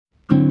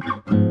You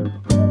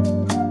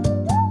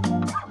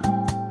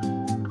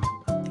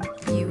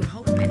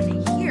open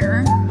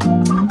here.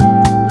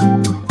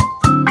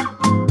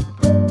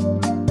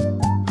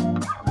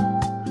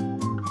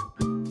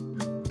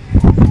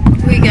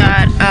 We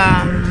got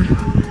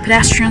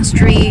pedestrian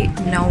street,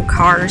 no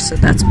cars, so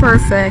that's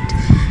perfect.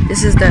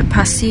 This is the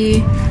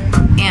Passy,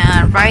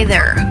 and right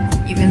there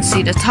you can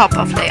see the top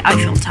of the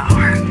Eiffel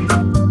Tower.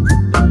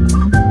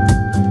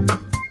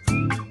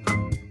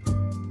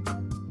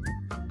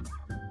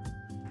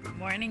 Good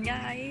morning,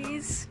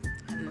 guys.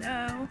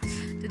 Hello.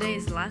 Today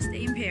is the last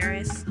day in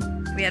Paris.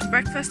 We had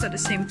breakfast at the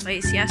same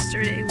place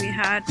yesterday. We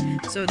had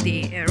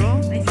the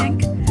Rivoli, I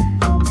think.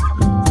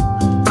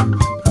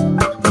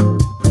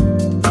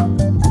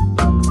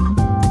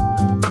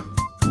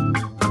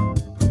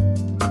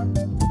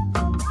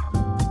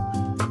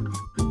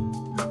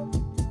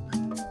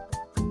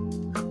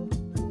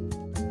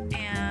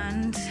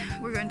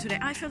 To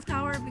the Eiffel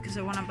Tower because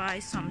I want to buy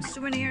some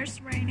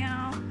souvenirs right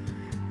now.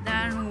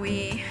 Then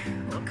we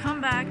will come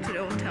back to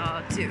the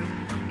hotel to, do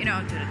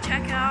the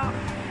checkout,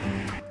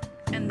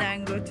 and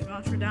then go to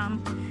Notre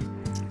Dame.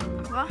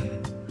 Well,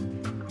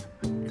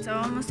 it's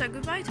almost a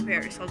goodbye to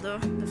Paris, although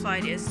the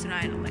flight is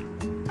tonight at like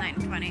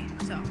 9:20.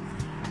 So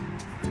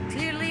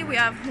clearly we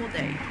have whole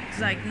day. It's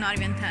like not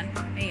even 10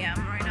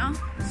 a.m. right now,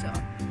 so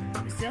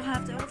we still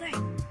have the whole day.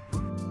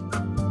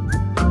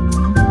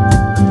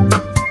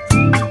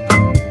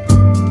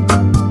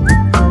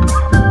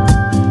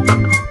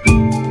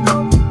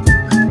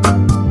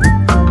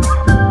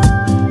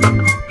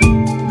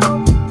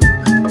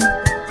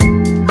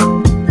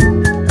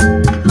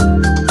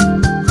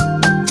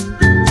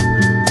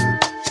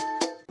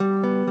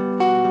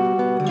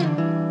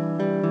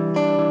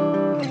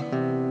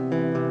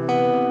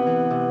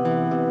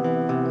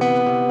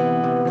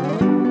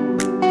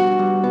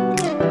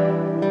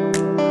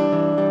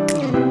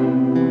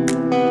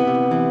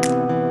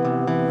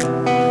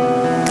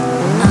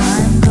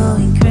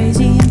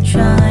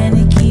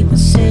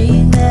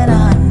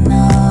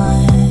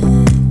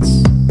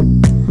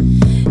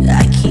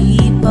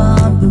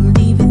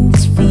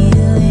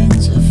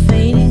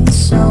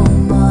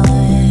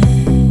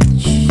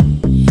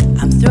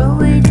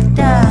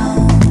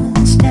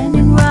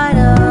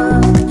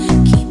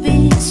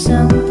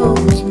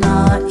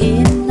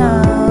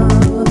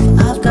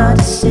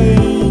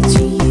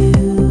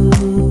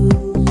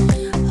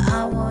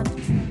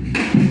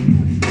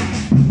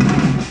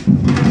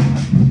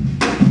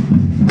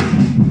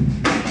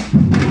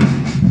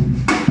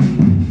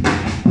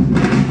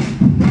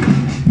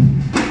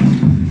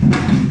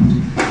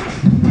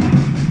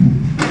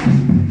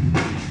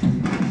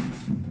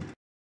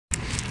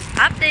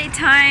 Update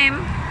time.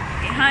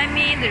 Behind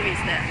me there is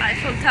the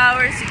Eiffel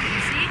Tower, as you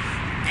can see,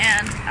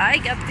 and I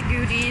got the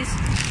goodies.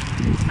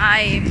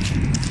 I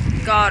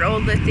got all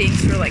the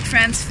things for like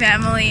friends,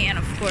 family, and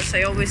of course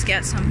I always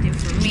get something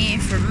for me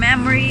for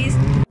memories.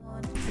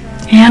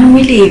 And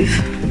we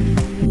leave.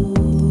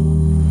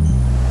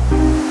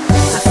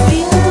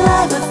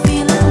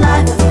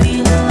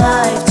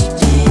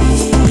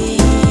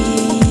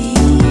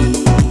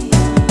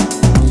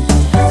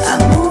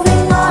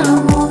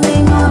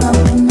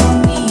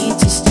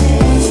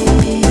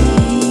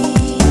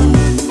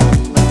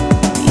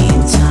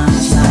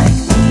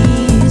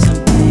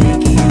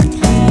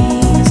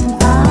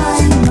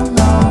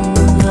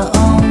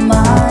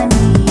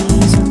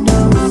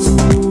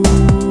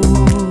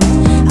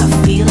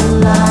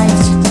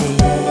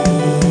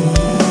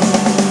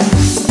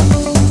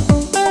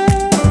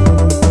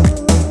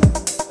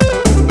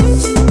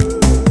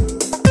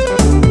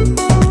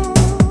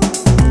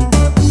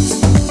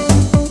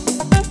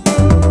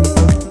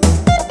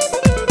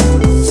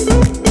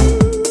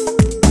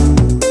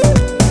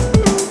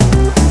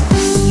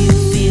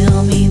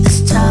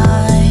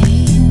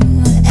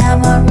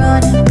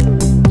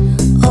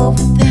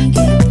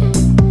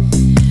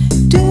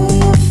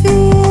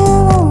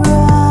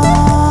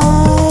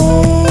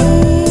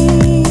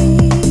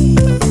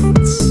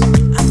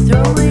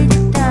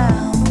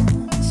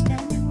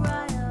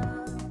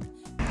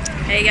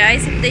 Hey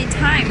guys, update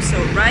time. So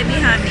right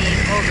behind me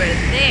over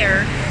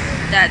there,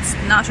 that's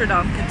Notre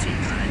Dame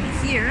Cathedral,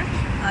 and here,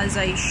 as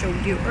I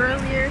showed you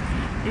earlier,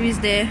 there is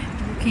the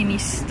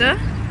Buoquinistes.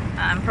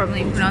 I'm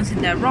probably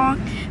pronouncing that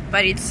wrong,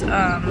 but it's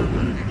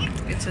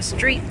a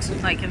street,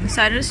 like on the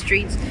side of the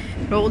streets,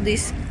 all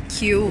these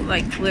cute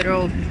like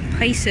little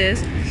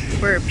places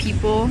where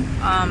people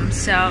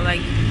sell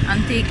like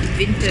antique,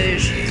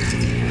 vintage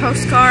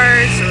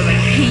postcards or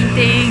like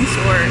paintings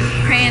or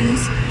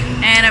prints.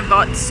 And I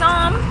bought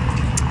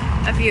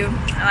a few,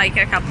 like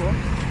a couple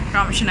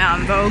from Chanel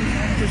and Vogue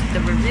because they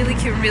were really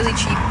cute, really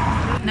cheap.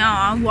 Now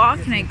I'll walk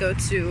and I go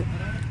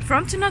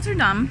from Notre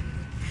Dame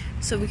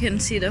so we can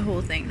see the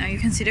whole thing. Now you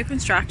can see the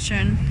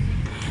construction,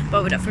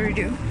 but without further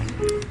ado,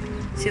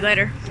 see you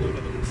later.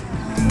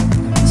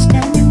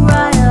 Standing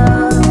right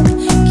up,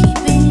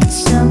 keeping it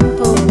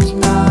simple is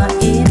not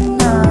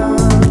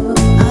enough.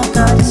 I've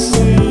got to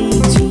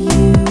say to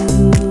you,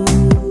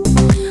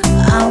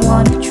 I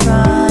want to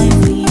try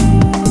for you.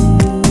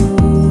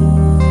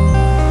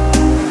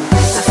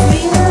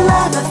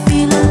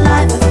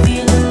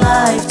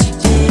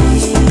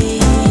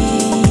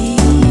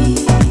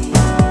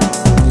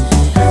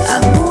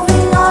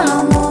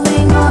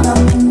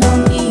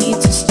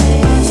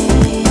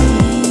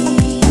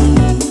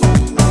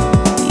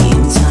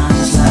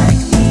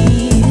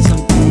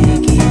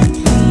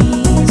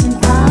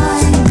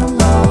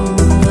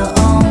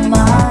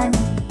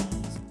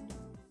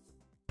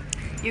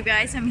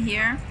 guys, I'm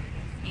here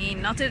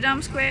in Notre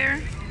Dame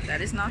Square.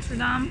 That is Notre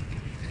Dame.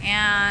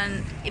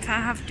 And if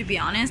I have to be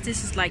honest,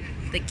 this is like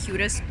the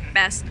cutest,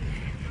 best,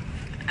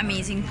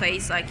 amazing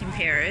place like in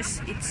Paris.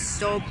 It's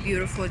so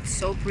beautiful, it's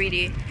so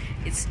pretty.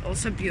 It's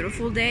also a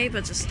beautiful day,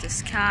 but just the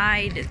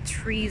sky, the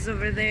trees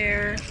over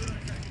there.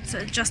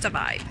 So just a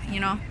vibe,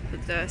 you know,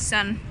 with the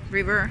sun,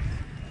 river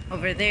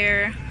over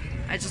there.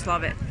 I just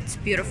love it. It's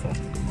beautiful.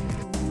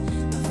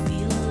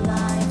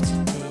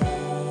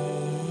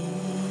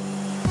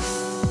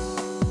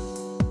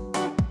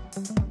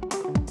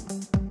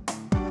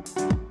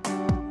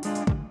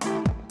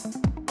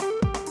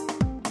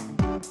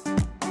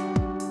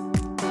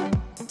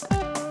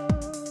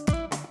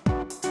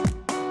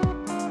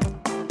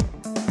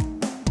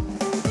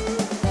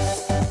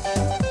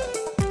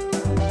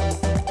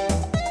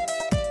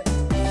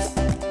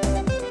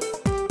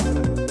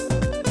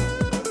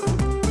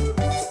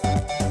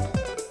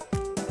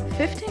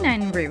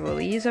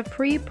 Rivoli is a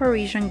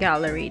pre-Parisian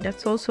gallery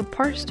that's also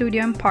part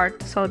studio and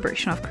part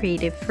celebration of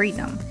creative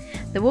freedom.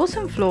 The walls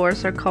and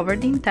floors are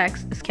covered in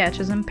text,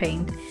 sketches and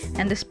paint,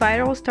 and the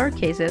spiral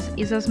staircases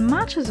is as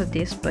much as a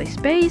display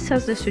space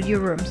as the studio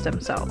rooms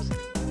themselves.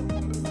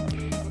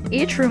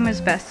 Each room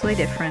is vastly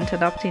different,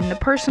 adopting the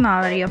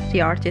personality of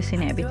the artist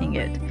inhabiting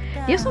it.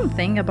 The awesome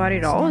thing about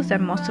it all is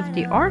that most of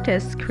the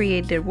artists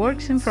create their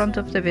works in front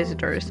of the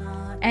visitors,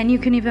 and you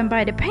can even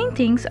buy the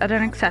paintings at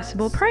an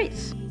accessible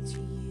price.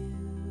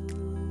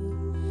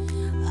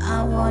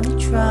 I wanna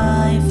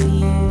try for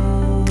you.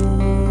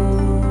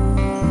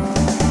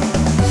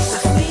 I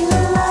feel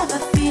alive, I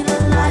feel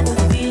alive, I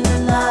feel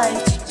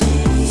alive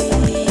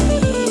today.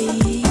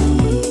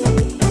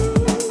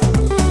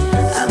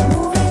 I'm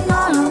moving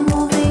on,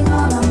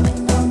 I'm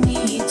in no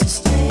need to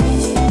stay.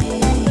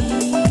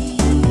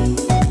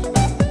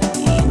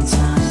 In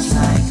times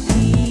like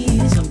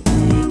these, I'm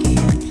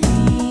begging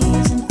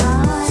please, and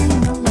I'm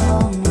no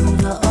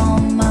longer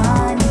on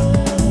my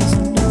knees.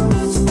 No.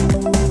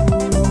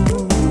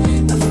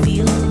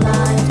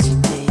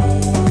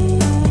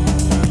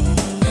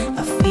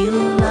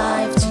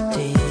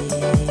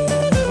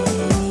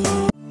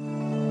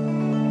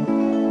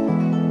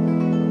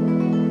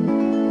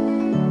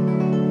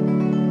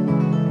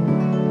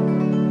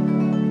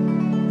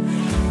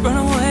 Run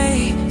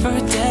away for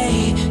a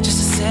day just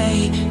to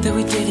say that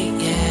we did it,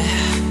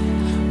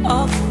 yeah.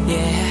 Oh,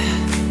 yeah.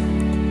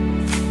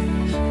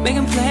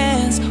 Making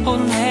plans,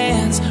 holding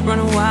hands,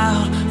 running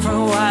wild for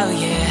a while,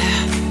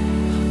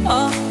 yeah.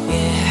 Oh,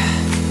 yeah.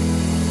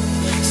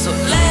 So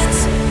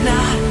let's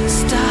not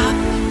stop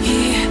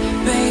here,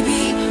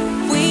 baby.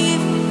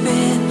 We've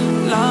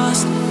been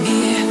lost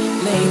here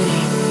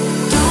lately.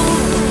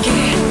 Don't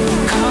get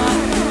caught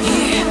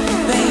here,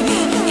 baby,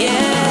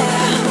 yeah.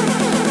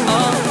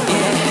 Oh,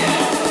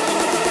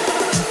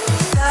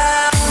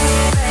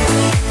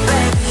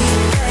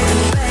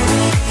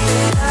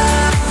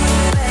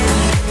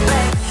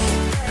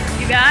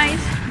 guys,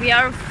 we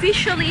are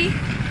officially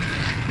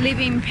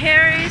leaving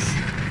Paris.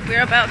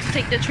 We're about to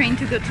take the train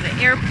to go to the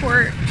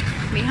airport.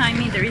 Behind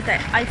me there is the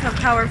Eiffel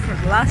Tower for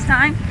the last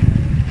time.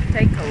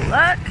 Take a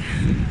look.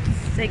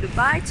 Say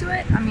goodbye to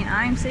it. I mean,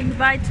 I'm saying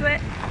goodbye to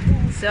it.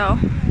 So,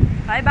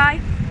 bye-bye.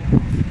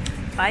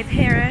 Bye,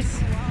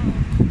 Paris.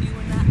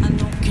 I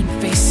know can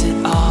face it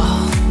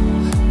all.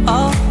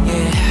 Oh,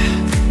 yeah.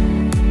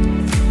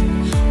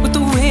 With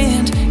the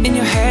wind in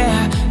your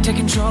hair, take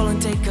control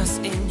and take us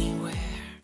in.